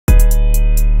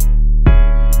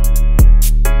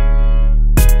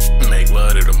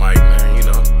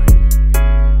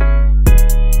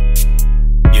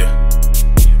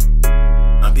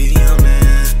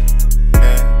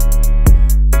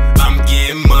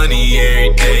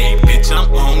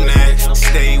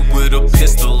with a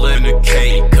pistol and a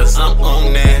K, cause I'm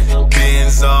on that.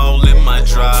 Benz all in my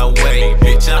driveway,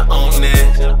 bitch, I own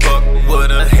that. Fuck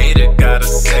what a hater gotta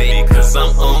say, cause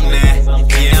I'm on that.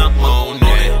 Yeah, I'm on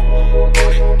that.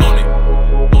 On it, on it,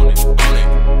 on it, on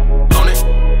it,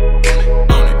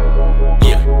 on it,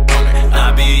 yeah, on it.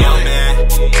 I be on that.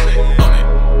 On it,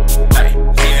 hey,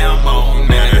 yeah, I'm on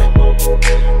that.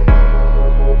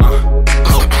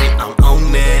 Okay, I'm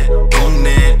on that, on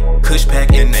that. Kush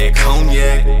pack in that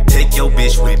cognac. Take your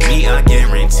bitch with me, I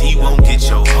guarantee won't get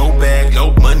your hoe back.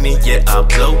 No money yet, I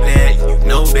blow that, you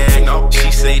know that. No,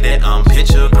 she say that I'm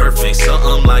picture perfect,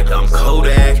 something like I'm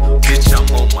Kodak. Bitch, I'm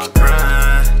on my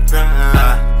grind,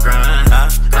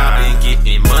 I been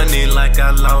getting money like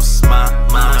I lost my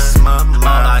mind. All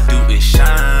I do is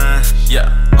shine, yeah.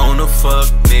 On the fuck,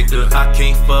 nigga, I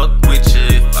can't fuck with you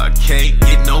if I can't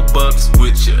get no bucks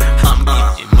with you. I'm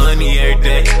getting money every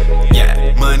day,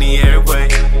 yeah, money every way,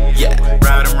 yeah.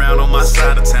 Riding around on my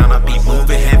side of town, I be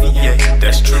moving heavy, yeah.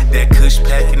 That's true. That Kush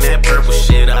pack and that purple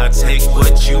shit, I take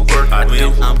what you work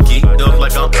with. I'm geeked up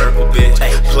like I'm Urkel, bitch.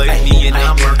 Play me and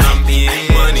I'm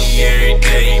getting money every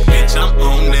day, bitch. I'm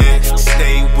on that.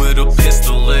 Stay with a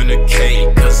pistol and a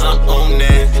K, cause I'm on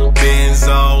that. Benz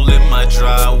all in my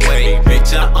driveway,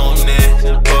 bitch, I own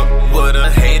that. Fuck what a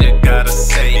hater gotta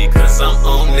say, cause I'm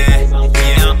on that.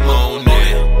 Yeah, I'm on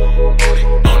that. On it,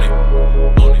 on it,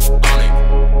 on it, on it,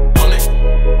 on it,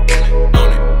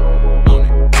 on it, on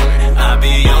it. I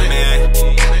be on that.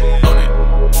 On it,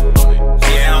 on it,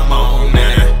 yeah, I'm on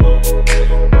that.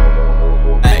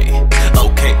 Hey,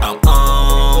 okay, I'm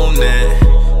on that.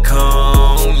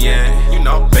 Cognac, you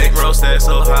know, bankroll stack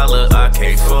so holla, I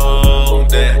can't fold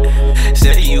that.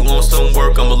 Say you want some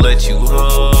work, I'ma let you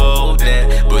hold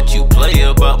that. But you play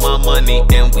about my money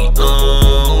and we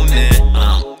own it.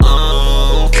 I'm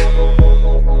on.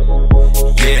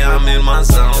 Yeah, I'm in my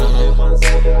zone.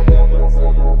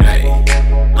 Hey,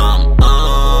 I'm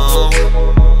on.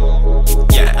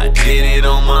 Yeah, I did it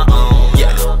on my own.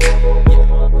 Yeah.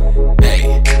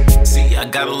 Hey, see, I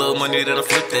got a little money that'll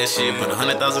flip that shit. Put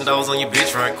 $100,000 on your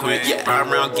bitch right quick. Yeah, ride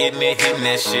around getting it, hitting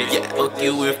that shit. Yeah, fuck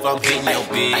you if I'm hitting your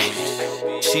bitch.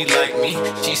 She like me,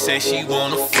 she say she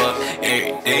wanna fuck.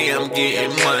 Every day I'm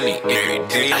getting money, every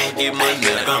day I get my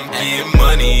nut. I'm getting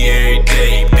money every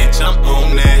day, bitch, I'm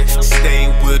on that. Stay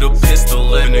with a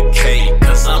pistol and a K,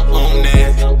 cause I'm on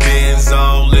that. Benz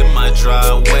all in my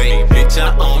driveway, bitch,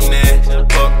 I own that.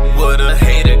 Fuck what a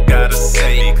hater gotta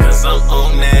say, cause I'm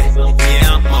on that.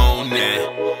 Yeah, I'm on that.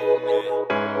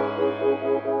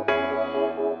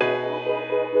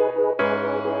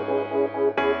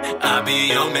 I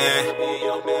be on that.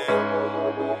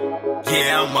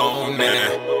 Yeah, I'm on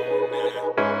that.